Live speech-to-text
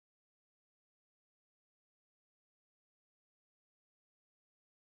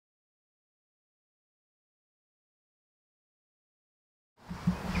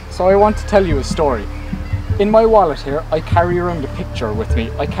So I want to tell you a story. In my wallet here, I carry around a picture with me.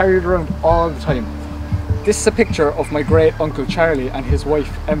 I carry it around all the time. This is a picture of my great uncle Charlie and his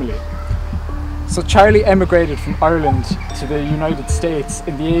wife Emily. So Charlie emigrated from Ireland to the United States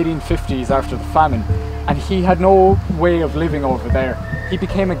in the 1850s after the famine, and he had no way of living over there. He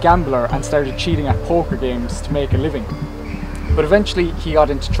became a gambler and started cheating at poker games to make a living. But eventually he got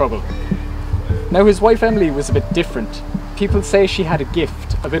into trouble. Now his wife Emily was a bit different. People say she had a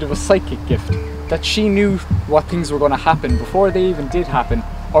gift, a bit of a psychic gift, that she knew what things were going to happen before they even did happen,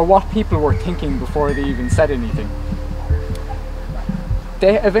 or what people were thinking before they even said anything.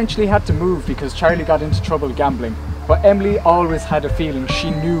 They eventually had to move because Charlie got into trouble gambling, but Emily always had a feeling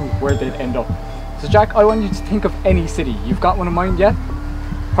she knew where they'd end up. So Jack, I want you to think of any city. You've got one in mind yet?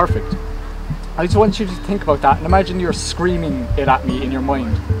 Perfect. I just want you to think about that and imagine you're screaming it at me in your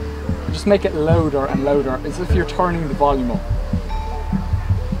mind. Just make it louder and louder, as if you're turning the volume up.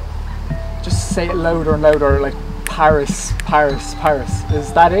 Just say it louder and louder, like Paris, Paris, Paris.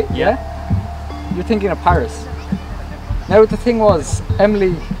 Is that it? Yeah? You're thinking of Paris. Now the thing was,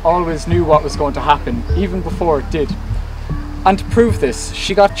 Emily always knew what was going to happen, even before it did. And to prove this,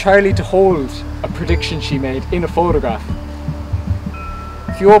 she got Charlie to hold a prediction she made in a photograph.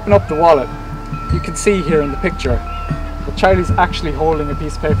 If you open up the wallet, you can see here in the picture that Charlie's actually holding a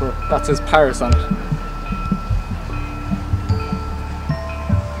piece of paper that says Paris on it.